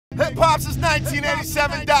hop since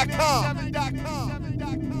 1987.com.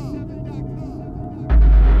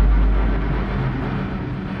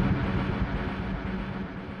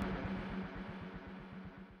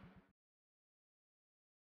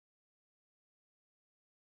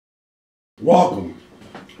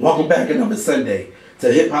 Welcome back another Sunday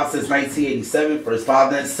to Hip Hop since 1987. First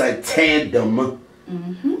father and son tandem.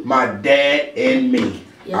 My dad and me.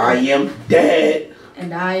 Yeah. I am dad.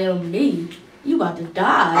 And I am me. You about to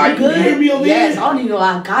die. You good? Hear me over here? Yes, I don't even know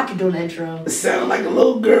I got you doing that intro. It sounded like a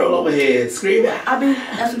little girl over here screaming. I mean,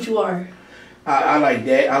 that's what you are. I like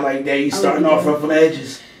that. I like that. You starting off rough on the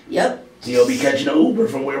edges. Yep. So you'll be catching an Uber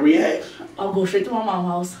from where we at. I'll go straight to my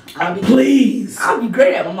mom's house. Please. I'll be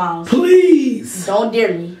great at my mom's. Please. Don't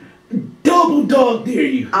dare me. Double dog dare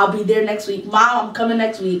you. I'll be there next week. Mom, I'm coming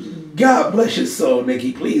next week. God bless your soul,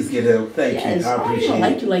 Nikki. Please get him. Thank you. I appreciate it. I don't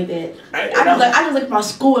like you like that. I just like my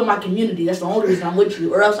school and my community. That's the only reason I'm with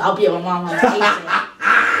you. Or else I'll be at my mom's house.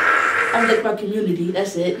 I like my community.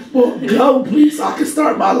 That's it. Well, go, please, so I can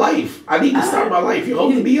start my life. I need to start my life. You're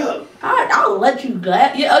holding me up. I'll let you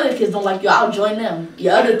glad. Your other kids don't like you. I'll join them.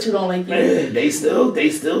 Your other two don't like you. Man, they still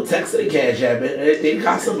text the cash app. They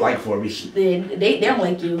got some like for me. They don't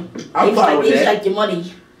like you. I'm fine with that. They like your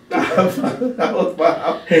money.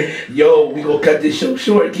 Yo, we gonna cut this show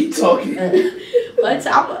short. Keep talking. But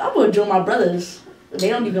I'm gonna join my brothers. They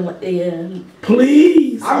don't even like.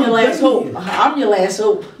 Please. I'm your last hope. I'm your last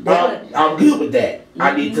hope. I'm good with that.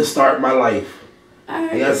 I need to start my life.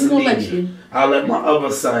 Alright, yes, indeed. I'll let my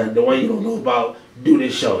other son, the one you don't know about, do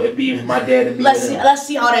this show. It'd be my dad and me. Let's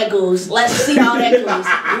see how that goes. Let him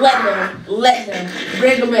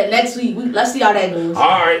bring him in next week. Let's see how that goes.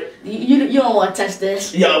 All right. You don't want to test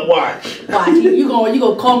this. Yeah, watch. You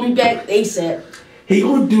gonna call me back ASAP. He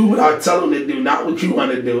gonna do what I tell him to do, not what you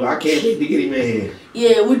want to do. I can't wait to get him in here.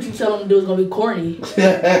 Yeah, what you tell him to do is gonna be corny. So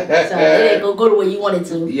it ain't gonna go the way you want it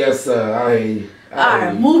to. Yes, sir.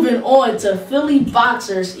 Alright, moving on to Philly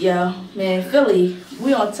boxers. Yeah, man, Philly,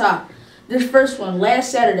 we on top. This first one,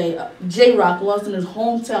 last Saturday, J-Rock lost in his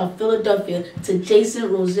hometown, Philadelphia, to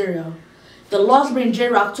Jason Rosario. The loss brings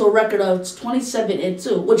J-Rock to a record of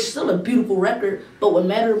 27-2, which is still a beautiful record, but what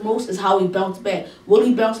matters most is how he bounced back. Will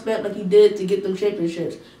he bounce back like he did to get them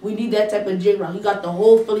championships? We need that type of J-Rock. He got the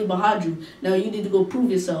whole Philly behind you. Now you need to go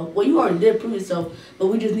prove yourself. Well, you already did prove yourself, but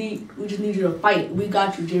we just need you to fight. We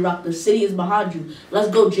got you, J-Rock. The city is behind you. Let's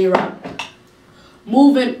go, J-Rock.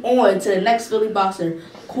 Moving on to the next Philly boxer,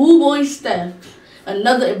 Cool Boy Steph.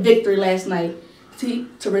 Another victory last night.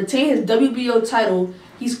 To retain his WBO title,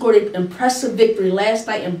 he scored an impressive victory last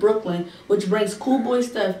night in Brooklyn, which brings Cool Boy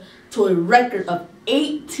Steph to a record of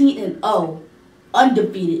 18-0,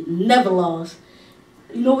 undefeated, never lost.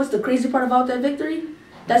 You know what's the crazy part about that victory?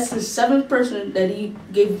 That's the seventh person that he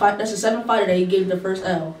gave. That's the seventh fighter that he gave the first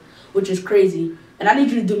L, which is crazy. And I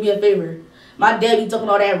need you to do me a favor. My dad be talking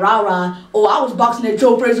all that rah-rah. Oh, I was boxing at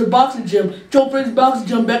Joe Frazier boxing gym. Joe Frazier boxing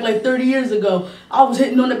gym back like 30 years ago. I was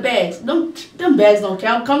hitting on the bags. Them bags don't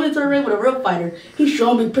count. Come into the ring with a real fighter. He's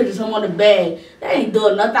showing me pictures of him on the bag. That ain't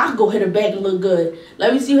doing nothing. I can go hit a bag and look good.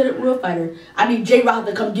 Let me see who the real fighter. I need J-Rock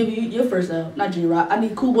to come give you your first L. Not J-Rock. I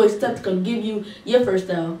need Cool Boy Steph to come give you your first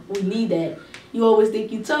L. We need that. You always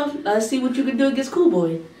think you tough. Now let's see what you can do against Cool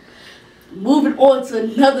Boy. Moving on to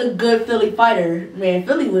another good Philly fighter. Man,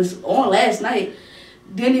 Philly was on last night.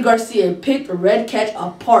 Danny Garcia picked a Red Catch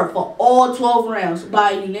apart for all 12 rounds.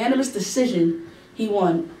 By a unanimous decision, he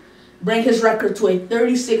won. Bring his record to a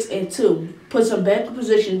 36-2. Puts him back in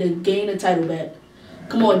position to gain the title back.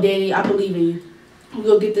 Come on, Danny. I believe in you. We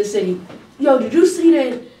go get this city. Yo, did you see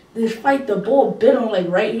that this fight, the bull bit him like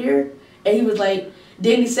right here? And he was like,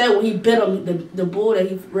 Danny said when he bit him, the bull that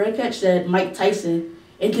he Red Catch said Mike Tyson.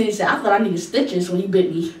 And then he said, I thought I needed stitches when he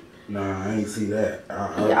bit me. Nah, I ain't see that.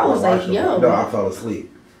 I was like, yo. No, I fell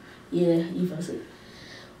asleep. Yeah, you fell asleep.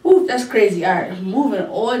 Woo, that's crazy. All right, moving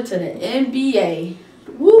on to the NBA.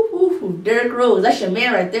 Woo, woo, woo. Derrick Rose, that's your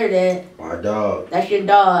man right there, Dad. My dog. That's your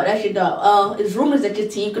dog. That's your dog. It's rumors that your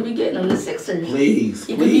team could be getting him, the Sixers. Please,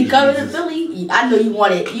 you could be coming to Philly. I know you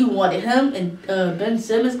wanted him and Ben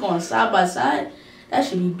Simmons going side by side. That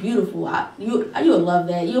should be beautiful. You'll love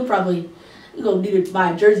that. You're gonna need to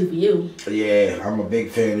buy a jersey for you. Yeah, I'm a big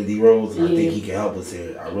fan of D Rose, and I think he can help us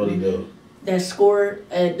here. I really do. That score,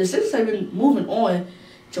 the Sixers have been moving on.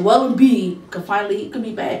 Joel Embiid could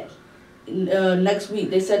be back next week.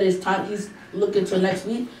 They said it's time. He's looking to next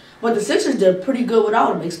week, but the Sixers did pretty good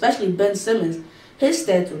without him, especially Ben Simmons. His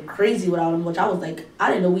stats were crazy without him, which I was like, I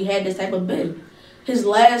didn't know we had this type of Ben. His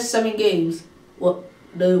last 7 games, since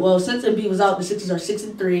Embiid was out, the Sixers are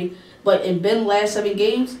 6-3. But in Ben's last 7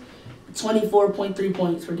 games, 24.3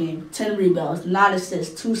 points per game, 10 rebounds, 9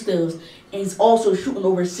 assists, 2 steals, and he's also shooting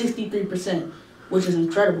over 63%, which is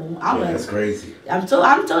incredible. That's crazy. I'm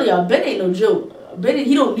telling y'all, Ben ain't no joke. Ben,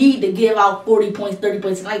 he don't need to give out 40 points, 30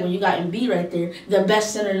 points tonight when you got Embiid right there, the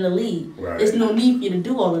best center in the league. Right. There's no need for you to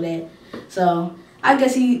do all of that. So I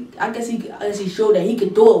guess he showed that he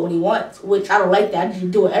could do it when he wants, which I don't like that. I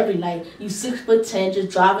just do it every night. You 6'10",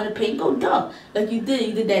 just driving the paint, go dunk like you did.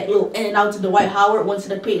 You did that little in and out to Dwight Howard, went to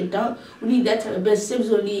the paint and dunk. We need that type of Ben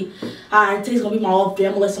Simmons. We need, today's gonna be my off day.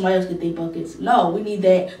 I'm gonna let somebody else get their buckets. No, we need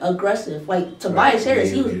that aggressive. Like Tobias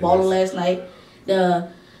Harris, he was balling last night.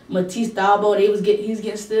 The Matisse Thybulle, he's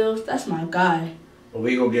getting steals. That's my guy. Well,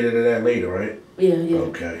 we gonna get into that later, right? Yeah.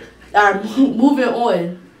 Okay. All right, moving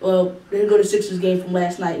on. Well, they go to Sixers game from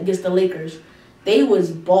last night against the Lakers. They was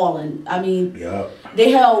balling. I mean, they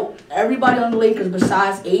held everybody on the Lakers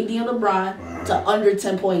besides AD and LeBron to under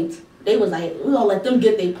 10 points. They was like, we're going to let them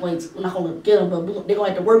get their points. We're not going to get them, but they're going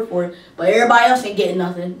to have to work for it. But everybody else ain't getting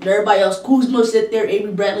nothing. Everybody else, Kuzma sit there,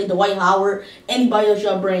 Avery Bradley, Dwight Howard, anybody else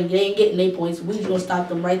y'all bring, they ain't getting their points. We just going to stop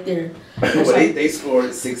them right there. Well, they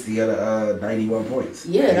scored 60 out of 91 points.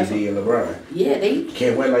 Yeah. AD and LeBron. Yeah, they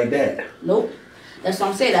can't win like that. Nope. That's what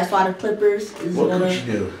I'm saying. That's why the Clippers is what Coochie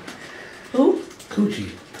do? Who?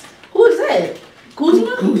 Coochie. Who is that?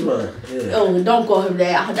 Kuzma? Kuzma, yeah. Oh, don't call him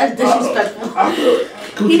that. That's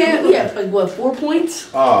disrespectful. He had like, what, 4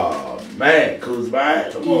 points? Oh, man. Kuzma.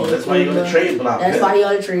 Come on. That's why he on the trade block. That's why he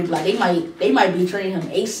on the trade block. They might be trading him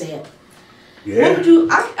ASAP. Yeah. What would you...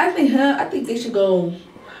 I think they should go...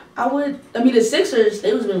 the Sixers,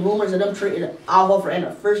 there was been rumors of them trading Al Horford and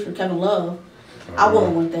a first for Kevin Love. I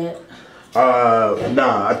wouldn't want that.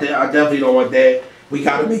 Nah, I definitely don't want that. We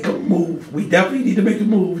gotta make a move. We definitely need to make a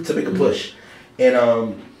move to make a push. And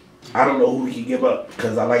I don't know who we can give up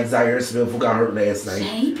because I like Zaire Smith, who got hurt last night.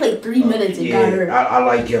 Dang, he played 3 minutes and got hurt. I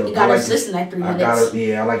like him. He got an assist in that 3 minutes.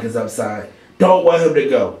 I like his upside. Don't want him to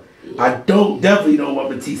go. Yeah. I definitely don't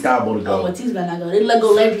want Matisse Thybulle to go. Oh, Matisse better not go. They let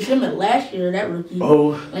go Landry Shamet last year, that rookie.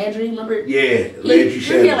 Oh. Landry, remember? Yeah, Landry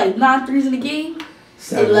Shamet. He had like 9 threes in the game.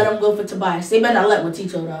 7. They let him go for Tobias. They better not let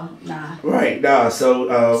Matisse though. Nah. Right, nah. So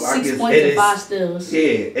 6 I guess points and 5 steals. Yeah,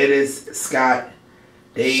 it is Scott.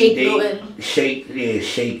 Shake Milton. Shake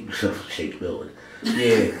Milton.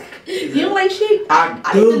 Yeah. You don't like Shake? I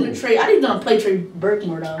do. I didn't know play Trey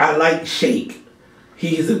Burkmore though. I like Shake.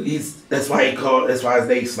 That's why his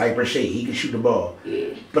name Sniper Shake. He can shoot the ball.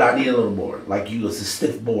 Yeah. But I need a little more. Like you, it's a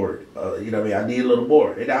stiff board. You know what I mean? I need a little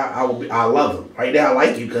more. And I love him. Right now I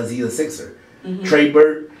like him because he's a Sixer. Mm-hmm. Trey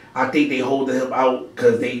Burke, I think they holding him out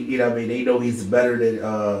because they know he's better than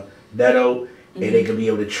Neto, and they can be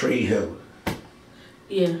able to trade him.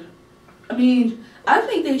 Yeah, I mean, I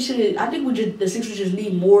think they should. I think the Sixers just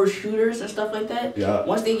need more shooters and stuff like that. Yeah.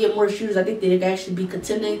 Once they get more shooters, I think they can actually be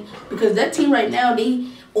contending because that team right now, they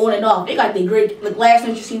on and off. They got the great. Like last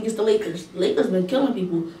night you seen against the Lakers. Lakers been killing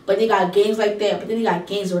people, but they got games like that. But then they got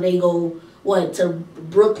games where they go to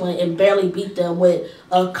Brooklyn and barely beat them with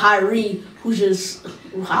Kyrie, who's just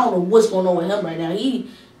I don't know what's going on with him right now.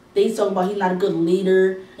 They talk about he's not a good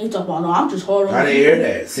leader. They talk about no, I'm just hard on. I didn't hear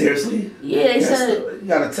that. Seriously? Yeah, they said you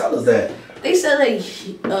gotta tell us that. They said like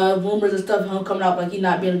rumors and stuff him coming out like he's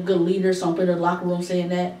not being a good leader. Some people in the locker room saying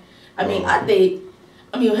that. I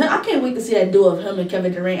can't wait to see that duo of him and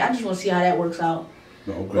Kevin Durant. I just want to see how that works out.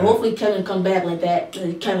 Okay. But hopefully Kevin come back like that,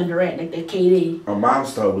 Kevin Durant, like that KD. A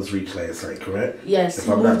milestone was reached last night, correct? Yes, he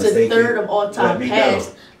moved to 3rd of all time,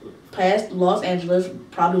 past Los Angeles,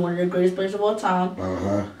 probably one of the greatest players of all time.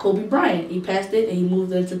 Kobe Bryant, he passed it and he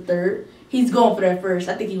moved into 3rd. He's going for that first.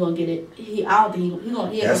 I think he's gonna get it. I don't think he's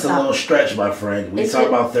gonna. That's a little stretch, my friend. We talk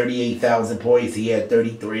about 38,000 points. He had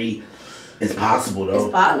 33. It's possible though.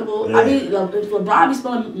 It's possible. Yeah. I mean, if LeBron be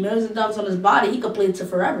spending millions of dollars on his body, he could play it to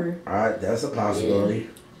forever. All right, that's a possibility. Yeah.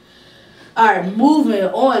 All right, moving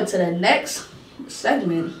on to the next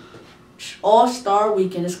segment. All-Star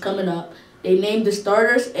Weekend is coming up. They named the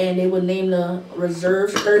starters and they will name the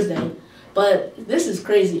reserves Thursday. But this is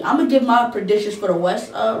crazy. I'm gonna give my predictions for the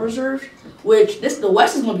West reserves. The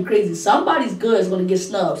West is gonna be crazy. Somebody's good is gonna get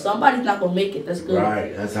snubbed. Somebody's not gonna make it. That's good.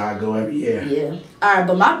 Right. That's how I go every year. Yeah. All right,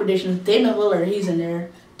 but my predictions: Damian Lillard, he's in there.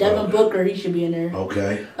 Devin Booker, he should be in there.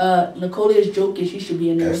 Okay. Nikola Jokic, he should be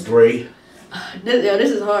in there. That's 3.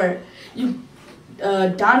 This is hard.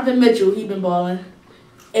 Donovan Mitchell, he been balling.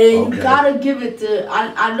 And you gotta give it to.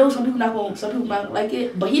 I know some people might like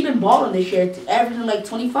it, but he been balling this year, averaging like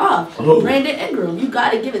 25. Oh. Brandon Ingram, you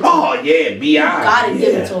gotta give it to him. Oh yeah, B.I. You gotta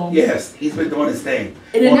give it to him. Yes, he's been doing his thing.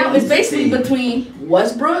 And then now it's basically between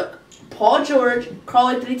Westbrook, Paul George,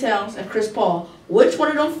 Karl-Anthony Towns, and Chris Paul. Which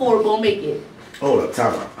one of them 4 gonna make it? Hold up,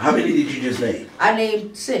 time out. How many did you just name? I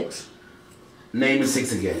named 6. Name the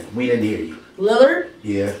 6 again. We didn't hear you. Lillard.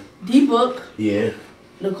 Yeah. D-Book. Yeah.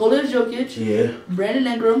 Nikola Jokic. Yeah. Brandon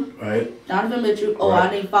Ingram. Right. Donovan Mitchell. Oh, Right.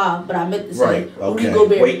 I named 5, but I meant to say Right. Okay. Rudy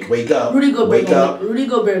Gobert. Wake up. Rudy Gobert. Wake up. Rudy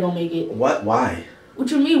Gobert gonna make it. What? Why? What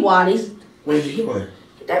you mean? Why? Where's he going?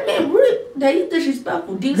 That man Rudy. That he's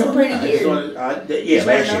disrespectful. Deep's played a year. Yeah,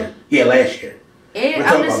 last year. Yeah, last year. And We're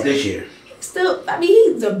talking about this year. Still, I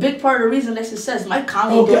mean, he's a big part of the reason that success. Mike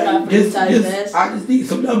Conley doing that for this time, man. I just need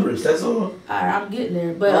some numbers. That's all. Alright, I'm getting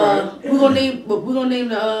there, but we're gonna name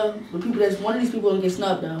the people that's one of these people gonna get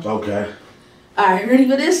snubbed though. Okay. Alright, ready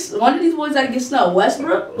for this? One of these boys gotta get snubbed.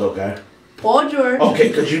 Westbrook. Okay. Paul George. Okay,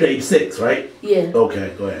 because you named 6, right? Yeah.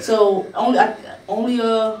 Okay, go ahead. So only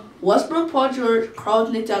Westbrook, Paul George, Karl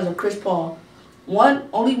Anthony Towns, and Chris Paul.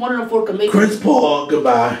 Only one of them 4 can make Chris it. Paul,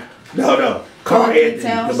 goodbye. No. Karl Anthony,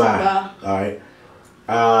 Towns, goodbye. All right.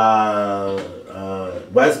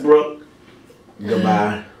 Westbrook,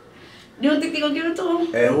 goodbye. You don't think they're gonna give it to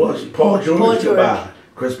him? And who else? Paul George, goodbye.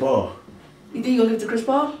 Chris Paul. You think you're gonna give it to Chris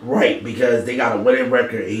Paul? Right, because they got a winning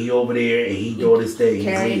record and he over there and he doing his thing.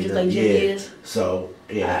 Carrying just like Jimmy is. So,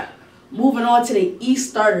 yeah. Moving on to the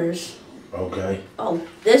East starters. Okay. Oh,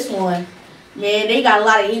 this one. Man, they got a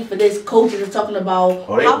lot of heat for this. Coaches are talking about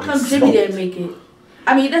how come Jimmy didn't make it.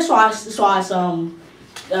 I mean, that's why it's an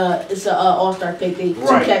all-star pick. They two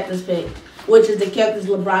captains pick, which is the captains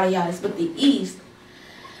LeBron and Giannis. But the East,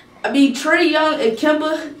 I mean, Trae Young and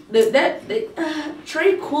Kemba,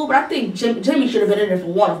 Trae cool, but I think Jimmy should have been in there for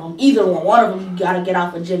one of them. Either one. One of them you gotta get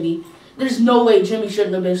out for Jimmy. There's no way Jimmy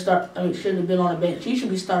shouldn't have been shouldn't have been on the bench. He should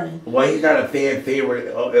be starting. Well, he's not a fan favorite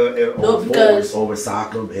over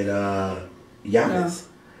Siakam and Giannis.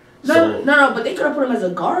 No, but they could have put him as a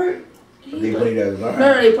guard. They put him as a guard?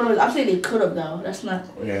 No, they put him as, I'm saying they could have, though. That's not.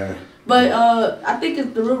 Yeah. But I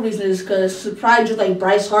think the real reason is because probably just like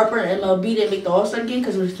Bryce Harper and MLB didn't make the All-Star game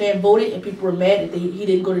because it was fan voted and people were mad that he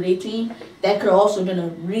didn't go to their team. That could have also been a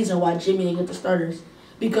reason why Jimmy didn't get the starters.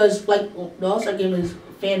 Because like the All-Star game is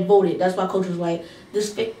fan voted. That's why coach was like,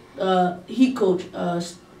 this Heat coach,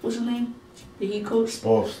 what's his name? The Heat coach?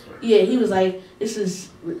 Spolstra. Yeah, he was like, this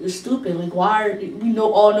is stupid. Like, we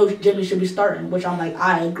all know Jimmy should be starting, which I'm like,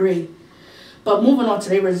 I agree. But moving on to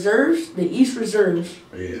the reserves, the East reserves.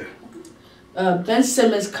 Yeah. Ben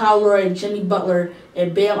Simmons, Kyle Lowry, Jimmy Butler,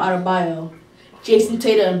 and Bam Adebayo. Jason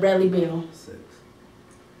Tatum and Bradley Beal. 6.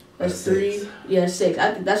 That's 3. Yeah, 6.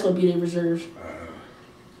 I think that's going to be the reserves.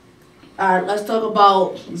 All right, let's talk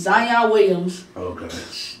about Zion Williams. Okay.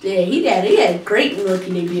 Yeah, he had great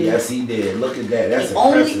rookie debut. Yes, he did. Look at that. That's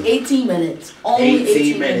only impressive. 18 minutes. Only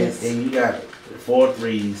 18 minutes. And you got 4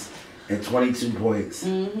 threes and 22 points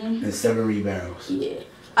and 7 rebounds. Yeah.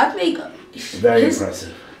 I think very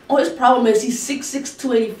impressive. His problem is he's 6'6",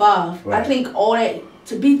 285. Right. I think all that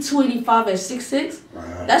to be 285 at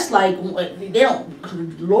 6'6", that's like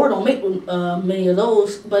Lord don't make many of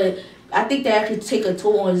those, but I think they actually take a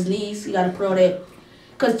toll on his knees. You got to pro that.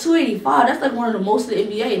 Because 285, that's like one of the most of the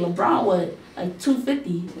NBA. LeBron, like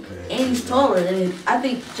 250. Okay. And he's taller. And I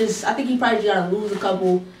think he probably got to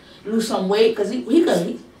lose some weight. Because he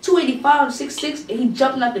 285, 6'6", and he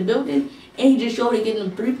jumping out the building. And he just showed he getting a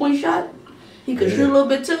 3-point shot. He could shoot a little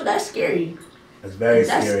bit too. That's scary. That's very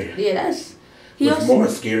scary. Yeah, What's more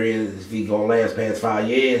scary is if he gonna last past 5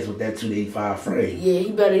 years with that 285 frame. Yeah, he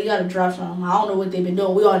gotta drop something. I don't know what they've been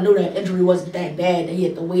doing. We all knew that injury wasn't that bad that he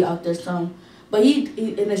had to wait out this time. But he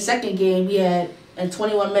in the second game in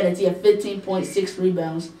 21 minutes he had 15.6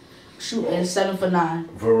 rebounds, shooting 7 for 9.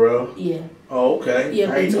 For real? Yeah. Oh, okay.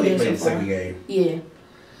 Yeah, I didn't know he played the second game. Yeah.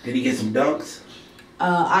 Did he get some dunks?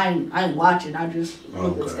 I ain't watching. I just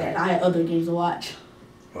looked at stats. I had other games to watch.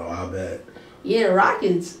 Oh, I bet. Yeah, the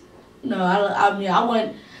Rockets. No, I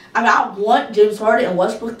want James Harden and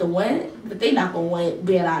Westbrook to win, but they not gonna win.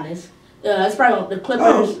 Being honest, it's probably the Clippers.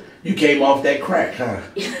 Oh, you came off that crack, huh?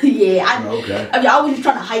 Yeah. Okay. I was just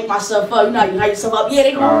trying to hype myself up. You know how you hype yourself up. Yeah,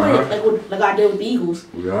 they gonna win, like I did with the Eagles.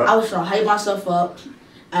 Yeah. I was trying to hype myself up.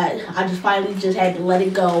 I just finally just had to let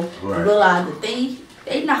it go and realize that they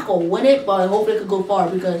not gonna win it, but hopefully they could go far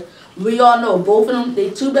because we all know both of them, they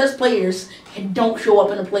 2 best players, don't show up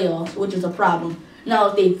in the playoffs, which is a problem. Now,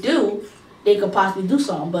 if they do, they could possibly do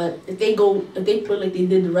something. But if they play like they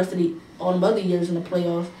did the rest of all the other years in the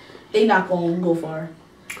playoffs, they not gonna go far.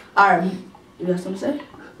 All right, you got something to say?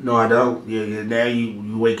 No, I don't. Yeah. Now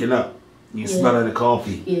you waking up. You smelling the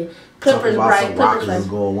coffee. Yeah. Clippers, right? Rockets is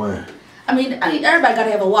going to win. I mean, everybody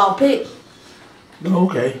gotta have a wild pick.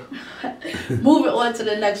 Okay. Moving on to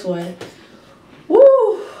the next one.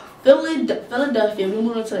 Woo! Philadelphia. We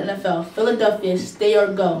move on to the NFL. Philadelphia, stay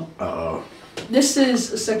or go. Uh-oh. This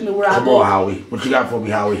is a segment where Come on, Howie. What you got for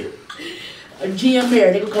me, Howie? GM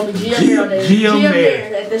Mayor. They gonna call me GM Mayor on there. GM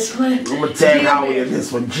Mayor at this one. I'm gonna tag Howie in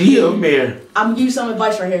this one. GM Mayor. I'm gonna give you some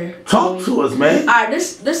advice right here. Talk to us, man. Alright,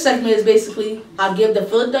 this segment is basically I give the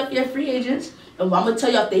Philadelphia free agents, and I'm gonna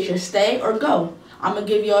tell y'all if they should stay or go. I'm gonna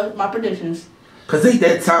give y'all my predictions. Cause ain't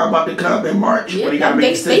that time about to come in March? Yeah, they gotta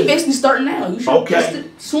make they basically starting now. You should, okay.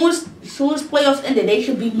 Soon as playoffs ended, they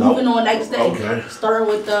should be moving on next day. Okay. Starting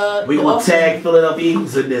with we gonna tag Philadelphia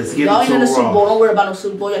Eagles in this. Get y'all ain't in the Super Raw. Bowl. Don't worry about no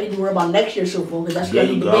Super Bowl. Y'all need to worry about next year's Super Bowl because that's what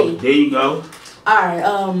y'all need to be. There you go. All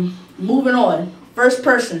right. Moving on. First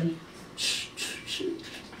person.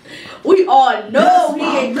 We all know he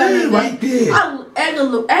ain't coming right there.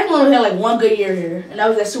 Eglin had like one good year here, and that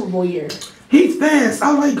was that Super Bowl year. He's fast.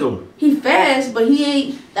 I like him. He fast, but he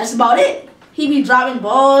ain't. That's about it. He be dropping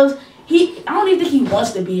balls. I don't even think he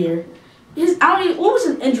wants to be here. What was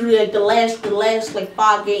his injury like the last like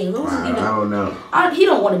 5 games? What was it even? I don't know. He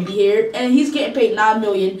don't want to be here, and he's getting paid $9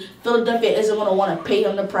 million. Philadelphia isn't gonna want to pay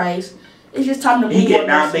him the price. It's just time to move on. He get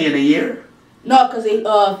 $9 million a year? No, because they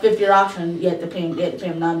 5th-year option. You have to pay him. They had to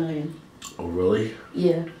pay him $9 million. Oh really?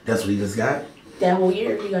 Yeah. That's what he just got? That whole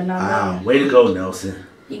year, he got $9 million. Way to go, Nelson.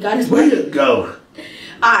 He got his way money. to go.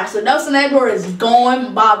 Alright, so Nelson Aguilar is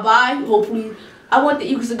going bye-bye. Hopefully, I want the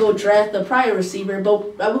Eagles to go draft the prior receiver,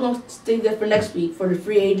 but we're going to save that for next week for the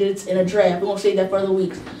free agents and a draft. We're going to save that for other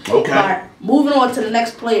weeks. Okay. Alright, moving on to the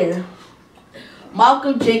next player.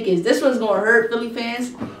 Malcolm Jenkins. This one's going to hurt Philly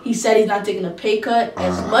fans. He said he's not taking a pay cut.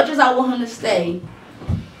 As much as I want him to stay,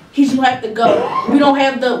 he's going to have to go. We don't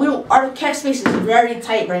have our cap space is very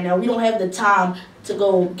tight right now. We don't have the time to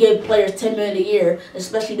go give players $10 million a year,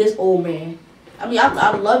 especially this old man. I mean,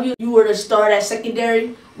 I love you. You were to start at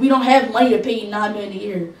secondary. We don't have money to pay you $9 million a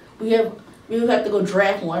year. We would have to go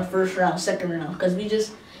draft one first round, second round, because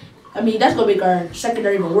that's gonna make our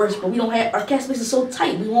secondary even worse. But we don't have our cap space is so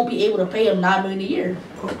tight. We won't be able to pay him $9 million a year.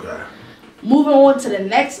 Okay. Moving on to the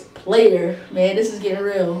next player, man. This is getting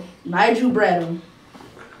real. Nigel Bradham.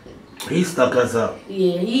 He stuck us up.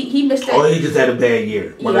 Yeah, he missed that. Oh, he just had a bad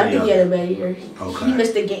year. Yeah, I think he had a bad year. Okay. He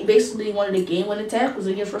missed the game. Basically, one of the game-winning tackles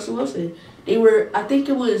against Russell Wilson. They were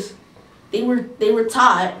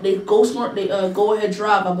tied. They go ahead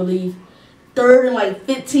drive, I believe. 3rd and like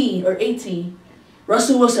 15 or 18.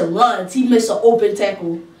 Russell Wilson runs. He missed an open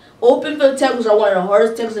tackle. Open field tackles are one of the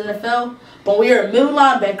hardest tackles in the NFL. But when you're a middle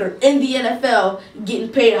linebacker in the NFL, getting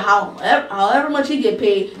paid however much you get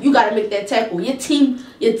paid, you got to make that tackle. Your team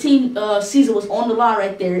season was on the line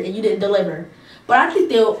right there, and you didn't deliver. But I think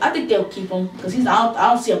they'll keep him because I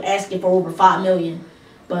don't see him asking for over $5 million.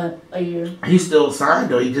 But a year. He's still signed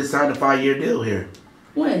though. He just signed a 5-year deal here.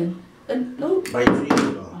 When? No. Like 3 years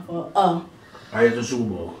ago. Oh. Right at the Super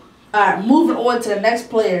Bowl. All right, moving on to the next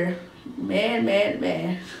player.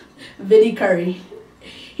 Man. Vinny Curry.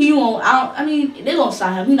 He won't. They're gonna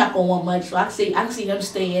sign him. He's not gonna want much. So I can see him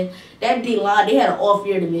staying. That D line, they had an off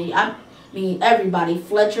year to me. Everybody.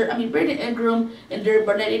 Fletcher. Brandon Ingram and Derek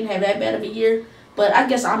Barnett didn't have that bad of a year. But I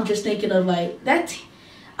guess I'm just thinking of like that.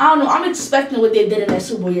 I don't know. I'm expecting what they did in that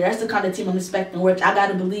Super Bowl year. That's the kind of team I'm expecting. Which I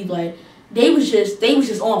gotta believe like they was just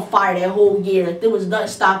on fire that whole year. Like there was nothing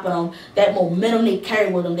stopping them. That momentum they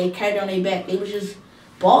carried with them, they carried on their back. They was just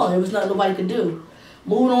balling. There was nothing nobody could do.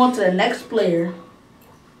 Moving on to the next player,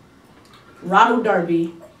 Ronald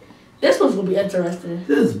Darby. This one's gonna be interesting.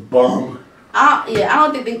 This bum. I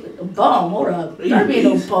don't think they bum. Hold up, Darby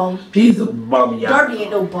ain't no bum. He's a bum, y'all. Darby ain't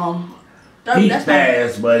no bum. Darby, he's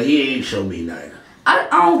fast, but he ain't show me nothing. I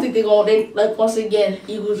don't think they once again,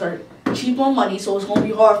 Eagles are cheap on money, so it's gonna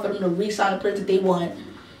be hard for them to re-sign the players that they want.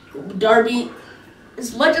 Darby,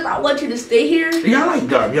 as much as I want you to stay here, yeah, I like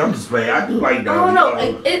Darby. I'm just playing. I do like Darby. I don't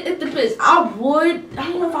know. It depends. I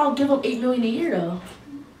don't know if I'll give him $8 million a year though.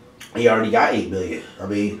 He already got $8 million.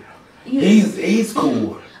 He's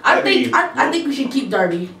cool. I think we should keep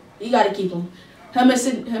Darby. You gotta keep him. Him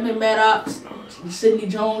and Maddox, Sidney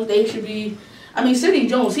Jones, they should be. Sidney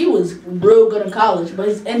Jones, he was real good in college, but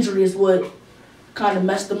his injury is what kind of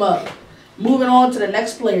messed him up. Moving on to the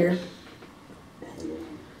next player.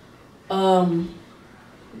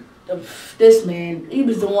 This man, he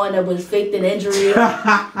was the one that was faked an injury.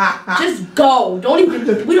 Just go.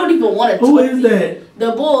 We don't even want to talk. Who is that?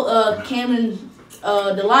 The bull, Cameron,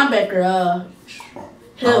 the linebacker,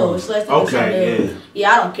 Hill. Okay,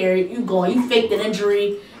 yeah. I don't care. You going. You faked an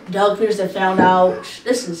injury. Doug Peterson found out.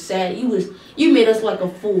 This is sad. You made us like a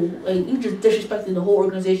fool. Like you just disrespected the whole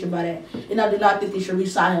organization by that. And I do not think they should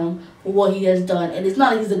re-sign him for what he has done. And it's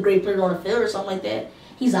not like he's a great player on the field or something like that.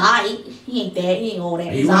 He's alright. He ain't that. He ain't all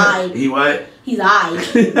that. He's alright. He what? He's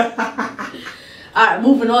alright. Alright,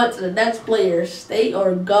 moving on to the next player. Stay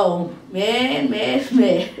or go. Man.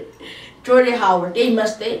 Jordan Howard. They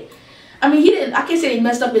messed it. I mean, he didn't. I can't say he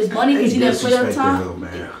messed up his money because he didn't play on time.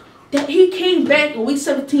 That he came back in week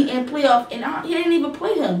 17 and playoff, and he didn't even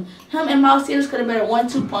play him. Him and Miles Sanders could have been a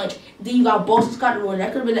 1-2 punch. Then you got Boston Scott ruin.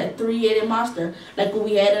 That could have been that 3-8 monster like what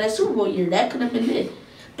we had in that Super Bowl year. That could have been it.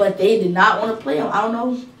 But they did not want to play him. I don't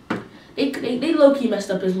know. They low key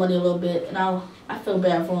messed up his money a little bit, and I feel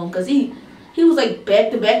bad for him because he was like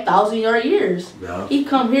back-to-back 1,000-yard years. Yeah. He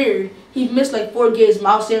come here, he missed like 4 games.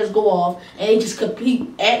 Miles Sanders go off, and they just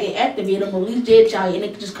activate him, release Jay Ajayi, and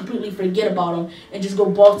they just completely forget about him and just go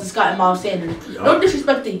Boston Scott and Miles Sanders. Yeah. No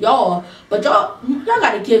disrespect to y'all, but y'all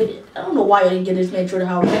gotta give. I don't know why y'all didn't get this man Jordan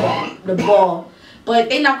Howard the ball. But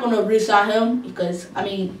they not gonna re-sign him because I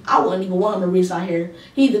mean I wouldn't even want him to re-sign here.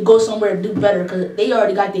 He need to go somewhere to do better because they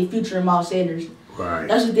already got their future in Miles Sanders. Right.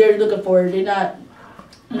 That's what they're looking for. They're not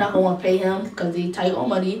gonna want to pay him because they tight on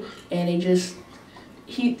money and they just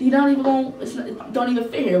he not even going. Don't even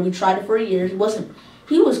fit here. We tried it for a year. He was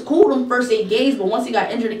cool them first 8 games, but once he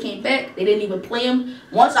got injured and came back, they didn't even play him.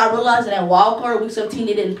 Once I realized in that wild card week 17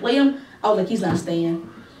 they didn't play him, I was like he's not staying.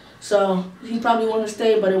 So he probably wanted to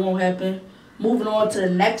stay, but it won't happen. Moving on to the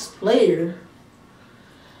next player.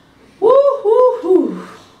 Woo.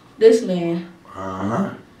 This man.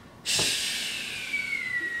 Uh-huh.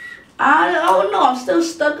 I don't know. I'm still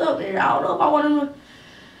stuck up there. I don't know if I want to.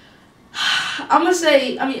 I'm going to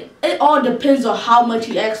say, I mean, it all depends on how much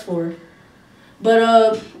he asks for. But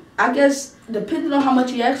I guess depending on how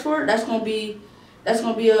much he asks for, this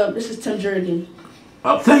is Tim Jurgen.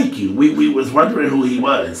 Oh, thank you. We was wondering who he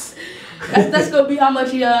was. That's going to be how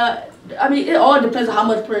much he, I mean, it all depends on how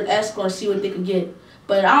much players ask for and see what they can get.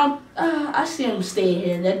 But I see him staying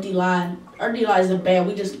here. That D-line, our D-line isn't bad.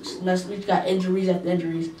 We just got injuries after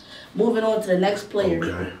injuries. Moving on to the next player.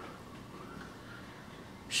 Okay.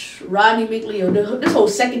 Rodney McLeod. This whole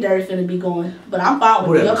secondary finna be going. But I'm fine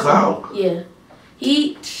with it. Yeah.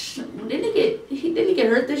 Didn't he get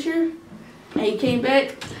hurt this year? And he came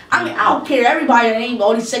back. I mean, I don't care. Everybody named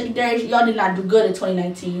all these secondaries. Y'all did not do good in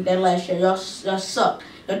 2019. That last year, y'all sucked.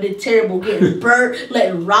 Y'all did terrible. Getting burnt,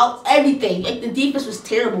 letting routes, everything. Like, the defense was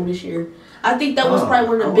terrible this year. I think that was probably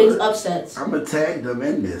one of the biggest upsets. I'm gonna tag them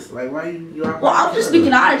in this. Like, why you? Well, I'm just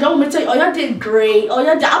speaking honest. Y'all want me to tell you, oh, y'all did great. Oh,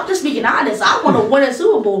 I'm just speaking honest. I want to win a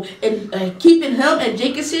Super Bowl, and keeping him and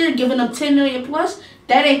Jacobs here, giving them $10 million plus,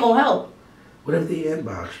 that ain't gonna help. What if they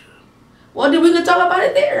inbox you? Well, then we can talk about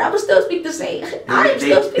it there. I would still speak the same.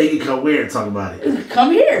 They can come here and talk about it.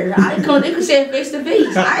 Come here. They can say it face to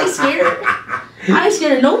face. I ain't scared. I ain't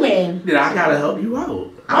scared of no man. Then I gotta help you out.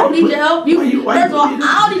 I don't need your help. First of all,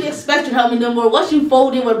 I don't even expect you to help me no more. Once you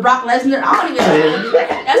fold in with Brock Lesnar, I don't even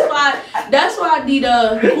expect you. That's why I need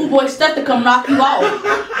Cool Boy Steph to come knock you out.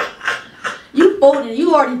 You folded.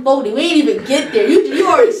 You already folded. We ain't even get there. You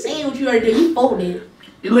already saying what you already did. You folded.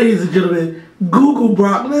 Ladies and gentlemen, Google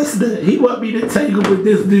Brock Lesnar. He want me to tangle with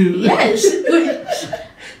this dude. Yes.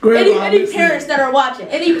 Any parents that are watching,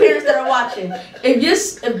 if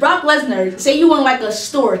Brock Lesnar, say you in like a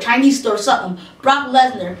store, Chinese store or something, Brock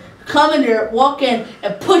Lesnar, come in there, walk in,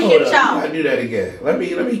 and push your child. I do that again. Let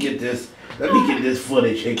me get this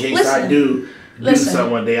footage in case I do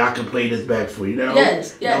something one day. I can play this back for you. Now,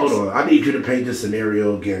 yes. Hold on. I need you to paint this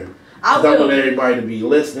scenario again. I want everybody to be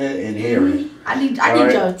listening and hearing. I need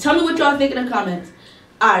y'all. Tell me what y'all think in the comments.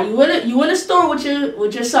 Alright, you in a store with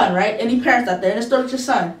your son, right? Any parents out there in the store with your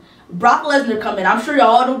son. Brock Lesnar come in. I'm sure y'all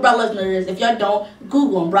all know who Brock Lesnar is. If y'all don't,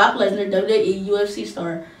 Google him. Brock Lesnar, WWE, UFC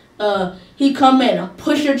star. He come in,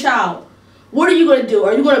 push your child. What are you gonna do?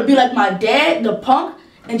 Are you gonna be like my dad, the Punk,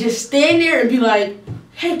 and just stand there and be like,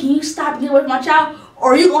 hey, can you stop getting away from my child?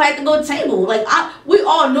 Or you gonna have to go tangle. Like we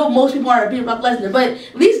all know most people aren't beating Brock Lesnar, but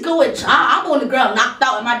at least go with child. I'm on the ground knocked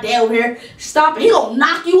out and my dad over here. Stop it. He gonna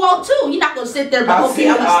knock you out too. You're not gonna sit there and be okay,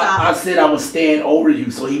 I'm gonna stop. I said I would stand over you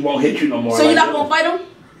so he won't hit you no more. So you're not gonna fight him?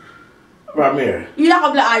 Right here. You're not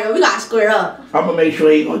gonna be like, alright, we gotta square up. I'm gonna make sure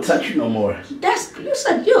he ain't gonna touch you no more.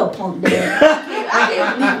 You're a punk, dad.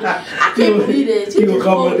 I can't believe this. You gonna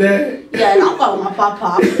come with that? Yeah, I'm calling my pop.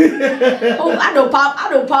 I know pop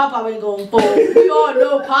ain't gonna fold. We all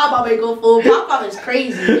know pop ain't gonna fold. Pop is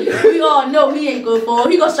crazy. We all know he ain't gonna fold.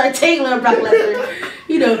 He gonna start tangling Brock Lesnar.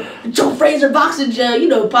 You know, Joe Frazier boxing gel. You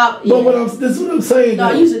know, pop. Yeah. But this is what I'm saying.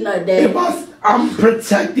 No, you's a nut, dad. If I'm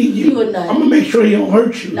protecting you. You a nut. I'm gonna make sure he don't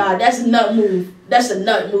hurt you. Nah, that's a nut move. That's a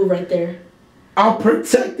nut move right there. I'm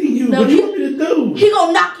protecting you. No, what you want me to do? He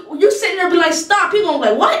gonna knock you. You sitting there and be like, stop. He gonna be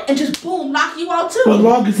like, what? And just boom, knock you out too. But as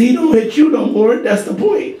long as he don't hit you no more, that's the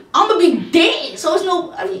point. I'm gonna be dead. So it's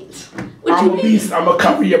no. I mean, I'm gonna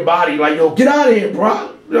cover your body like, yo, get out of here,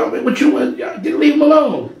 bro. You know what you want? Leave him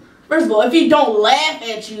alone. First of all, if he don't laugh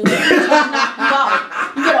at you, he's gonna knock you out.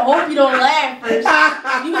 gotta hope you don't laugh first.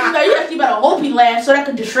 You actually better hope he laughs so that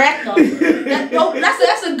could distract him.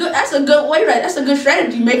 That's a good way, right? That's a good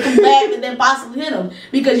strategy. Make him laugh and then possibly hit him.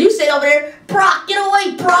 Because you sit over there, Brock, get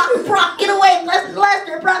away, Brock, get away,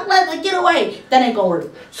 Brock Lesnar, get away. That ain't gonna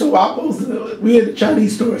work. So I'm supposed to, we in the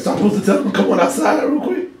Chinese store, so I'm supposed to tell him to come on outside real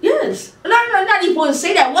quick? Yes. No, not even supposed to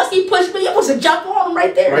say that. Once he pushed me, you're supposed to jump on him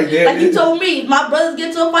right there. Right there. Like you told me, if my brothers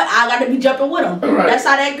get to a fight, I gotta be jumping with them. Right. That's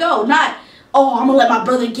how that go. Not, oh, I'm gonna let my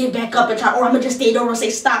brother get back up and try, or I'm gonna just stand over and say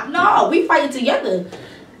stop. No, we fighting together.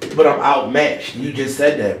 But I'm outmatched. You just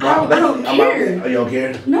said that. I don't care. Oh, you don't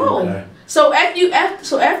care? No. Okay. So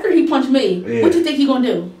after he punched me, what you think he gonna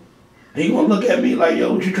do? He gonna look at me like,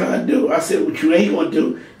 yo, what you trying to do? I said, what you ain't gonna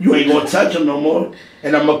do, you ain't gonna touch him no more.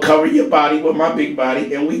 And I'm gonna cover your body with my big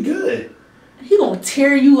body and we good. He gonna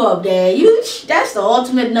tear you up, Dad. That's the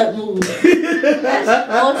ultimate nut move. That's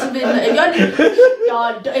the ultimate nut.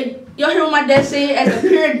 If y'all hear what my dad said? As a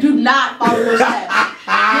parent, do not follow those steps.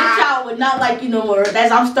 Your child would not like you no more.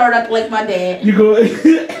 As I'm starting to like my dad. You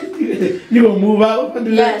gonna move out if I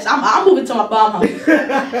do yes, that? I'm moving to my bomb house.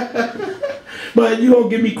 But you gonna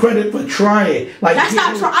give me credit for trying. Like that's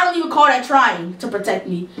not trying. I don't even call that trying to protect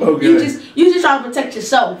me. Okay. You just trying to protect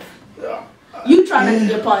yourself. You trying not to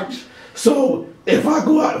get punched. So if I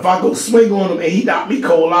go swing on him and he knock me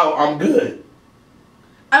cold out, I'm good.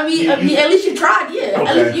 I mean, at least you tried, yeah.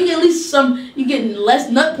 Okay. At least you getting less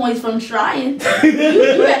nut points from trying. you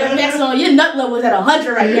had a max on your nut level was at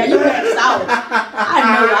 100 right now. You maxed out. I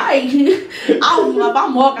know. If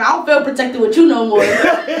I'm walking, I don't feel protected with you no more.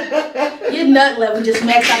 Your nut level just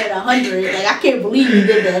maxed out at 100. Like I can't believe you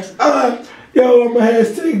did that. Yo, I'm gonna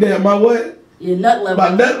hashtag that. My what? Your nut level.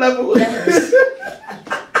 My nut level. Yes.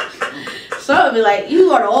 So I'll be like,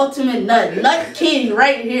 you are the ultimate nut king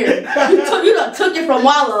right here. You done took it from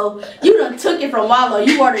Wallow. You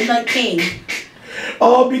are the nut king.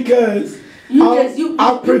 All because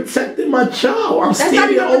I'm protecting my child. That's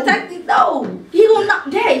not even protecting. No, he gonna not.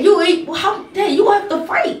 Dad, you gonna have to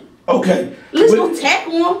fight. Okay. Let's go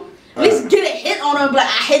tackle him. Let's get a hit on him. But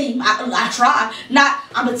I hit him. I tried. Not.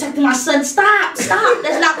 I'm protecting my son. Stop.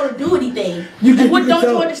 That's not gonna do anything. What don't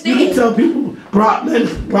you understand? You can tell people Brock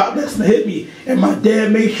Lesnar hit me, and my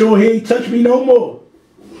dad made sure he ain't touch me no more.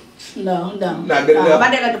 No. Not good enough. My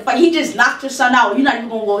dad got to fight. He just knocked your son out. You're not even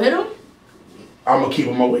gonna go hit him. I'm gonna keep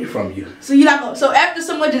him away from you. So you're not gonna. So after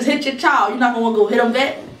someone just hit your child, you're not gonna go hit him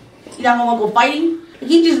back. You're not gonna go fight him.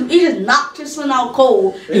 He just knocked your son out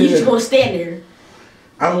cold, and you just gonna stand there.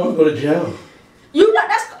 I don't want to go to jail. You not.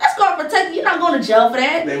 That's gonna protect you. You're not going to jail for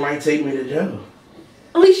that. They might take me to jail.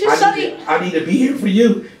 At least your son. I need to be here for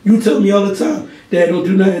you. You tell me all the time, Dad, don't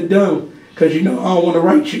do nothing dumb, cause you know I don't want to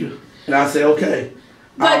write you. And I say, okay,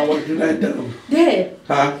 I don't want to do nothing dumb. Dad.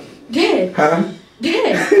 Huh? Dad. Huh?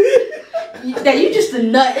 Dad. Dad, you just a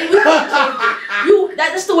nut. We can't change it.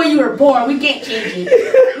 That's the way you were born. We can't change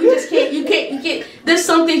it. We just can't. You can't. There's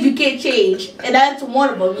some things you can't change, and that's one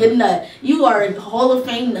of them. You're nut. You are a Hall of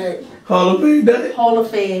Fame nut. Hall of Fame nut. Hall of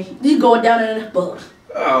Fame. You going down in the book.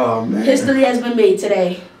 Oh man. History has been made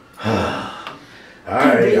today.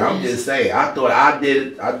 Alright, I'm just saying. I thought I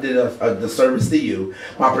did a disservice to you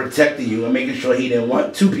by protecting you and making sure he didn't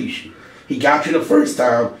want to piece you. He got you the first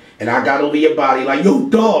time, and I got over your body like, yo,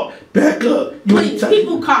 dog, back up. Please,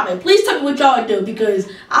 people comment. Please tell me what y'all do, because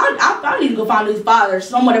I need to go find his father,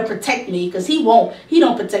 someone to protect me, because he won't. He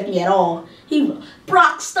don't protect me at all.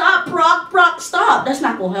 Brock, stop, Brock, stop. That's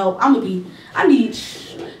not gonna help.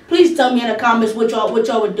 Please tell me in the comments what y'all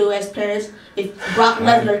would do as parents if Brock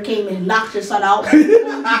Lesnar came and knocked your son out.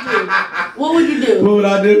 What would you do? What would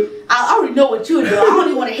I do? I already know what you would do. I don't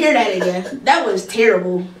even want to hear that again. That was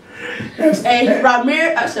terrible. And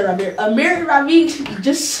Amir Ravi,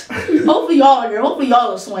 just hopefully y'all are there. Hopefully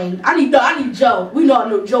y'all will swing. I need Joe. We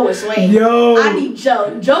know Joe will swing. I need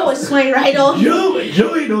Joe. Joe will swing right on. Joe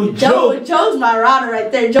ain't no Joe. Joe's my router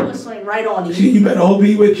right there. Joe will swing right on you. You better hope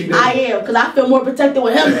he with you. Then. I am, because I feel more protected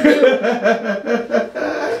with him than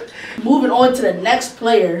you. Moving on to the next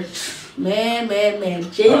player. Man.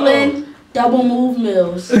 Jalen Double Move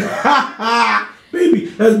Mills. Baby,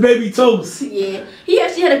 that's baby toast. Yeah, he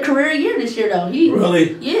actually had a career year this year though.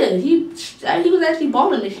 Really? Yeah, he was actually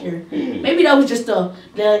balling this year. Maybe that was just the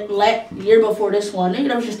year before this one. Maybe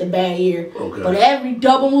that was just a bad year. Okay. But every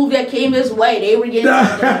double move that came his way, they were getting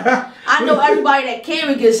sent down. I know everybody that came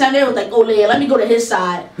and get sent there was like, oh yeah, let me go to his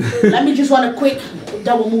side. Let me just run a quick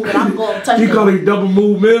double move and I'm going to touch him. You call him Double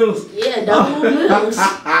Move Mills? Yeah, Double Move Mills.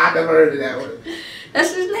 I never heard of that one.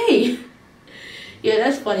 That's his name. Yeah,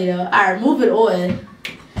 that's funny though. Alright, moving on.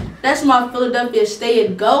 That's my Philadelphia stay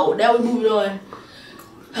and go. Now we're moving on.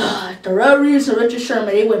 Darrell Reeves and Richard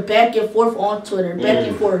Sherman, they went back and forth on Twitter, back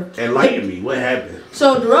and forth. Enlighten me. What happened?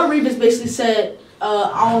 So Darrell Reeves basically said,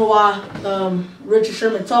 I don't know why Richard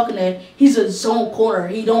Sherman talking there. He's a zone corner.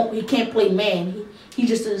 He can't play man. He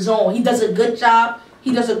just a zone. He does a good job.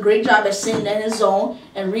 He does a great job at sitting in his zone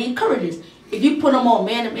and reading coverages. If you put him on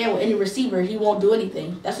man to man with any receiver, he won't do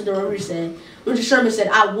anything. That's what Darrell Reeves said. Richard Sherman said,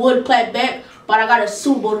 I would clap back, but I got a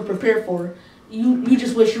Super Bowl to prepare for. You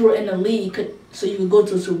just wish you were in the league so you could go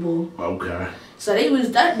to a Super Bowl. Okay. So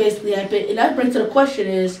that basically happened, and that brings to the question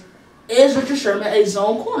is Richard Sherman a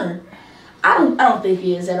zone corner? I don't think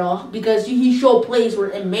he is at all, because he showed plays where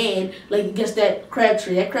in man, like against that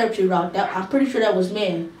Crabtree route. I'm pretty sure that was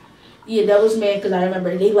man. Yeah, that was man, because I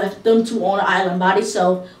remember they left them two on the island by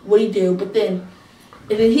themselves. What he do, but then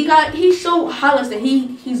he showed highlights that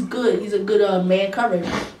he's good. He's a good man coverage.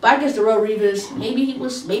 But I guess Darrell Reeves, maybe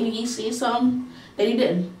he seen something that he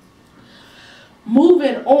didn't.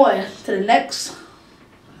 Moving on to the next,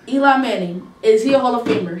 Eli Manning. Is he a Hall of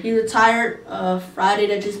Famer? He retired Friday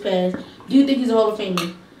that just passed. Do you think he's a Hall of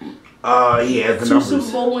Famer? He has the numbers.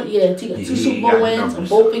 Super Bowl wins. Yeah, two Super Bowl wins,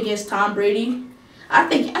 both against Tom Brady. I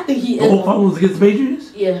think he is. Both was against the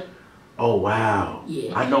Patriots? Yeah. Oh wow.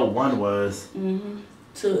 Yeah. I know one was.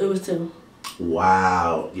 It was two.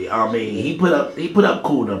 Wow. Yeah, I mean, he put up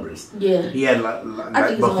cool numbers. Yeah. He had like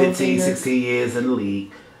about 15, 16 years in the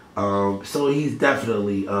league. So he's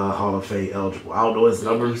definitely Hall of Fame eligible. I don't know his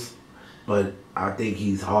numbers, but I think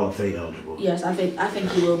he's Hall of Fame eligible. Yes, I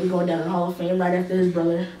think he will be going down in the Hall of Fame right after his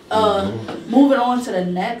brother. Moving on to the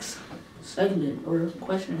next segment or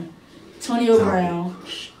question. Antonio Brown.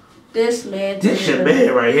 This your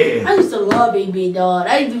man right here. I used to love AB, dog.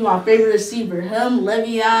 That used to be my favorite receiver. Him,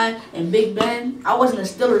 Le'Veon, and Big Ben. I wasn't a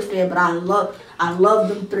Steelers fan, but I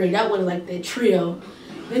loved them three. That was like that trio.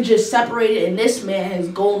 They just separated, and this man has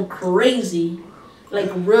gone crazy,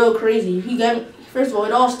 like real crazy. First of all,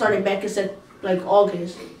 it all started back in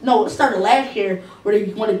August. No, it started last year where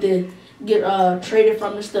they wanted to get traded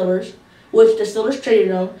from the Steelers, which the Steelers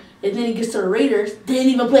traded him. And then he gets to the Raiders. Didn't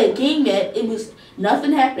even play a game yet.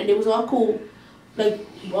 Nothing happened. It was all cool. Like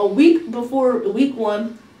a week before week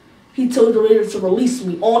one, he told the Raiders to release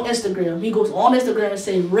me on Instagram. He goes on Instagram and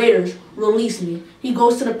says, Raiders, release me. He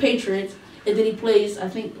goes to the Patriots, and then he plays, I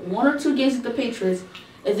think, 1 or 2 games with the Patriots.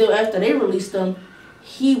 And then after they released him,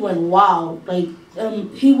 he went wild. Like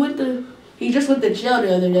he just went to jail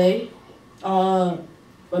the other day, a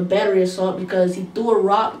battery assault, because he threw a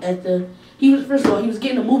rock at the. He was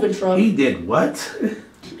getting a moving truck. He did what?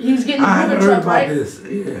 He was getting a moving truck, right? This.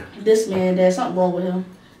 Yeah. This man, there's something wrong with him.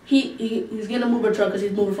 He's getting a moving truck because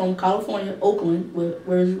he's moving from California, Oakland,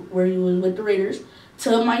 where he was with the Raiders,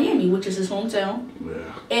 to Miami, which is his hometown.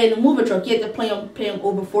 Yeah. And the moving truck, he had to pay him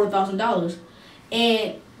over $4,000.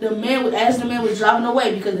 And as the man was driving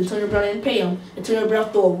away, because Antonio Brown didn't pay him, Antonio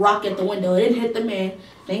Brown threw a rock at the window. It didn't hit the man,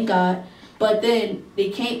 thank God. But then they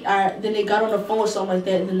then they got on the phone or something like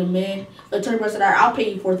that, and then Antonio Brown said, all right, I'll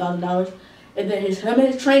pay you $4,000. And then him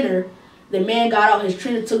and his trainer, the man got out, his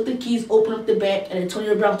trainer took the keys, opened up the back, and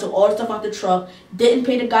Antonio Brown took all the stuff out the truck, didn't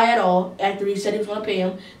pay the guy at all after he said he was going to pay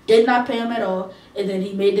him, did not pay him at all, and then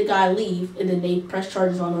he made the guy leave, and then they pressed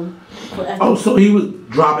charges on him. So he was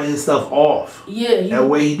dropping his stuff off. Yeah. That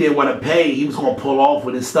way he didn't want to pay, he was going to pull off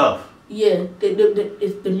with his stuff. Yeah,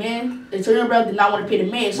 the man, Antonio Brown did not want to pay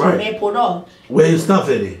the man, so the man pulled off. With his stuff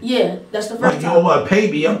in it? Yeah, that's the first time. You don't want to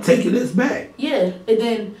pay me, I'm taking this back. Yeah, and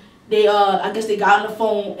then they, I guess they got on the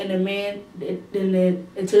phone, and the man, then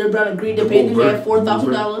Antonio Brown agreed to pay the man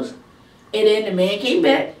 $4,000, and then the man came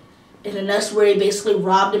back, and then that's where they basically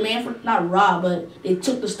robbed the man but they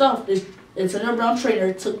took the stuff. Antonio Brown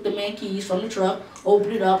trainer took the man keys from the truck,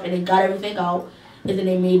 opened it up, and they got everything out. And then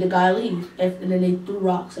they made the guy leave. And then they threw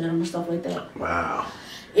rocks at him and stuff like that. Wow.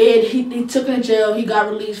 And he took him to jail. He got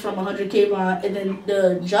released from a $100K bond. And then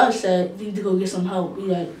the judge said, you need to go get some help.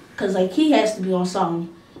 Because he has to be on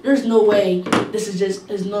something. There's no way this is just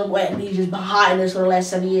his normal way. He's just behind this for the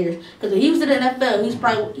last 7 years. Because when he was in the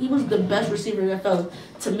NFL, he was the best receiver in the NFL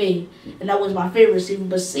to me. And that was my favorite receiver.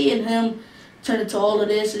 But seeing him turn into all of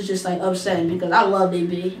this is just upsetting. Because I love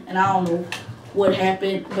AB. And I don't know what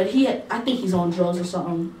happened, but I think he's on drugs or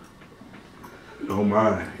something. Oh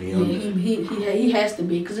my! He has to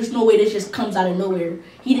be, because there's no way this just comes out of nowhere.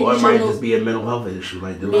 Or it might just be a mental health issue,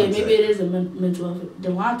 like Delonte. Yeah, maybe it is a mental health.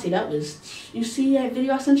 Delonte, you see that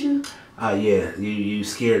video I sent you? Yeah, you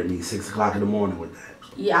scared me 6 o'clock in the morning with that.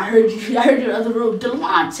 Yeah, I heard you in the other room.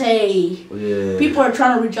 Delonte. Yeah. People are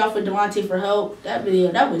trying to reach out for Delonte for help. That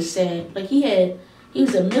video, that was sad. He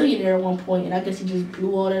was a millionaire at one point, and I guess he just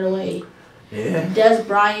blew all that away. Yeah. Des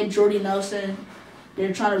Bryant, Jordy Nelson,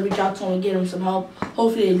 they're trying to reach out to him and get him some help.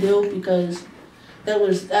 Hopefully they do, because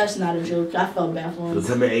that's not a joke. I felt bad for him. Because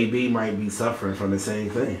him and AB might be suffering from the same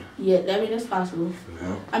thing. Yeah, I mean, that's possible.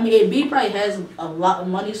 Yeah. I mean, AB probably has a lot of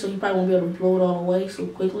money, so he probably won't be able to blow it all away so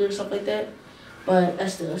quickly or something like that. But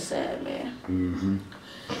that's still sad, man. Mm-hmm.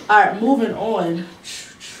 All right, moving on.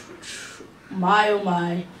 My, oh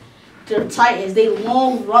my. The Titans, they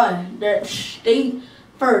long run. I think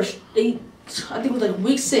it was like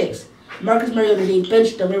week 6. Marcus Mariota, they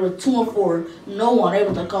benched them. They were 2-4. No one. They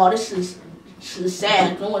was like, oh, this is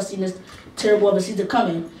sad. No one's seen this terrible of a season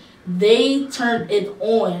coming. They turned it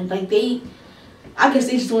on. I guess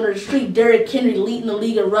they just wanted to streak. Derrick Henry leading the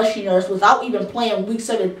league in rushing yards without even playing week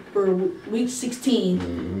 7 or week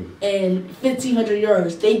 16 and 1,500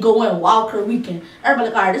 yards. They go in wild card weekend. Everybody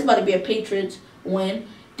like, all right, this is about to be a Patriots win.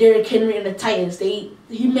 Derrick Henry and the Titans. He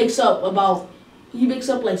makes up like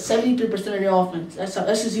 73% of their offense.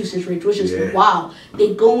 That's his usage rate, which is wow.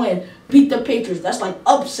 They go in, beat the Patriots. That's like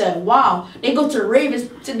upset. Wow. They go to the Ravens.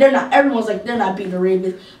 They're not beating the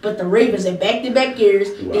Ravens, but the Ravens in back-to-back years.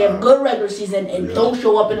 Wow. They have good regular season and don't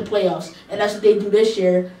show up in the playoffs, and that's what they do this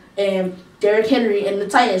year. And Derrick Henry and the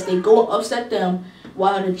Titans, they go upset them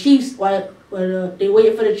while the Chiefs, they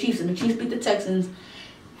waited for the Chiefs, and the Chiefs beat the Texans.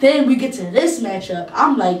 Then we get to this matchup.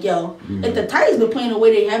 I'm like, yo, if the Titans been playing the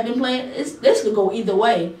way they have been playing, this could go either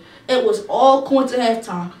way. It was all coins at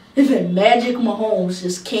halftime. And then Magic Mahomes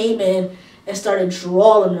just came in and started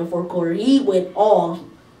drawing in the fourth quarter. He went off.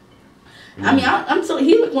 I mean, I'm so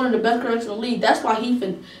he's like one of the best quarterbacks in the league. That's why he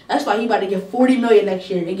about to get $40 million next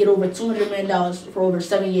year and get over $200 million for over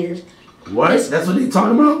 7 years. What? That's what he's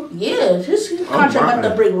talking about? Yeah, his contract about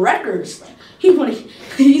to break records.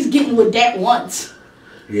 He's getting with Dak once.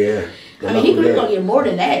 Yeah. I mean, he could gonna get more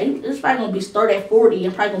than that. It's probably gonna be start at 40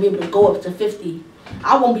 and probably gonna be able to go up to 50.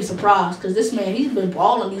 I won't be surprised because this man, he's been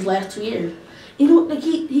balling these last 2 years. You know, like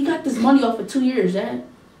he got this money off for 2 years, Dad.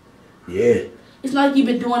 Yeah. It's not like he's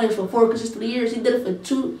been doing it for 4 consistent years. He did it for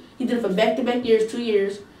 2. He did it for back-to-back years, 2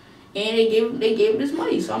 years, and they gave him this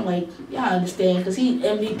money. So I'm like, yeah, I understand because he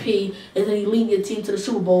MVP and then he lead your team to the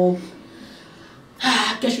Super Bowl.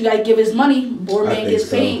 I guess you gotta give his money. Boardman gets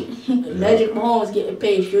paid. Magic Mahomes getting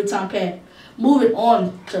paid. Your time, Pat. Moving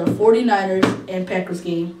on to the 49ers and Packers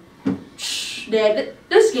game. Dad,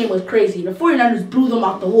 this game was crazy. The 49ers blew them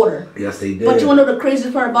out the water. Yes, they did. But you want to know the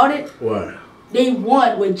craziest part about it? What? They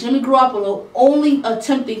won with Jimmy Garoppolo only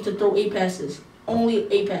attempting to throw 8 passes. Only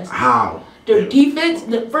 8 passes. How? Their defense,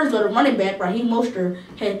 first of all, the running back, Raheem Mostert,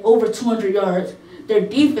 had over 200 yards. Their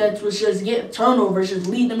defense was just getting turnovers, just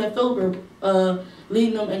leading them in field goal,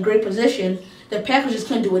 leading them in great position. The Packers just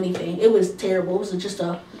couldn't do anything. It was terrible. It was just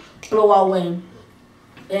a blowout win.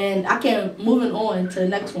 And moving on to the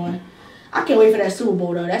next one. I can't wait for that Super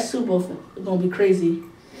Bowl, though. That Super Bowl is going to be crazy.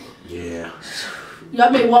 Yeah.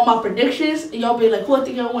 Y'all made one of my predictions, and y'all be like, who I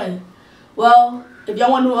think y'all win? Well, if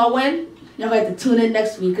y'all want to know who I win, y'all got to tune in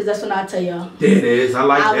next week, because that's when I'll tell y'all. There it is. I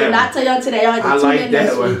like that. I will not tell y'all today. Y'all have to tune in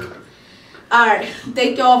next week. Alright,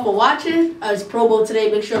 thank y'all for watching. It's Pro Bowl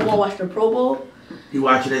today. Make sure everyone watch the Pro Bowl. You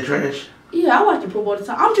watching that trash? Yeah, I watch the Pro Bowl all the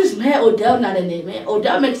time. I'm just mad Odell not in it, man.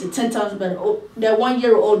 Odell makes it 10 times better. That 1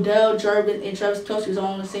 year Odell, Jarvis, and Travis Kelce was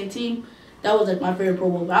all on the same team. That was like my favorite Pro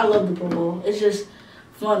Bowl. But I love the Pro Bowl. It's just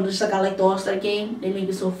fun. Just like I like the All-Star game. They make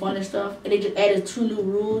it so fun and stuff. And they just added 2 new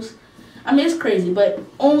rules. I mean, it's crazy. But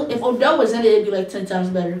if Odell was in it, it'd be like 10 times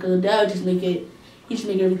better. Because Odell just make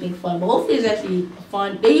everything fun. But hopefully it's actually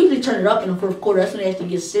fun. They usually turn it up in the fourth quarter. That's when they actually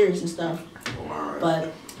get serious and stuff.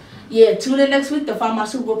 But yeah, tune in next week to find my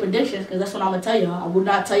Super Bowl predictions, because that's what I'm going to tell y'all. I will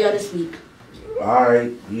not tell y'all this week. All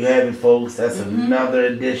right. You have it, folks. That's another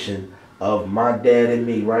edition of My Dad and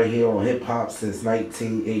Me right here on Hip Hop Since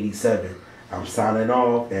 1987. I'm signing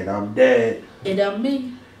off, and I'm Dad. And I'm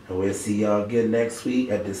me. And we'll see y'all again next week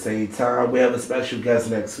at the same time. We have a special guest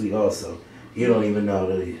next week also. You don't even know,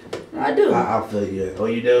 do you? I do. I'll fill you in. Oh,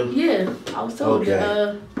 you do? Yeah. I was told you.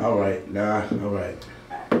 All right. All right.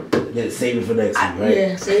 Save it for next week, right?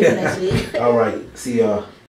 Yeah, save it for next week. All right. See y'all.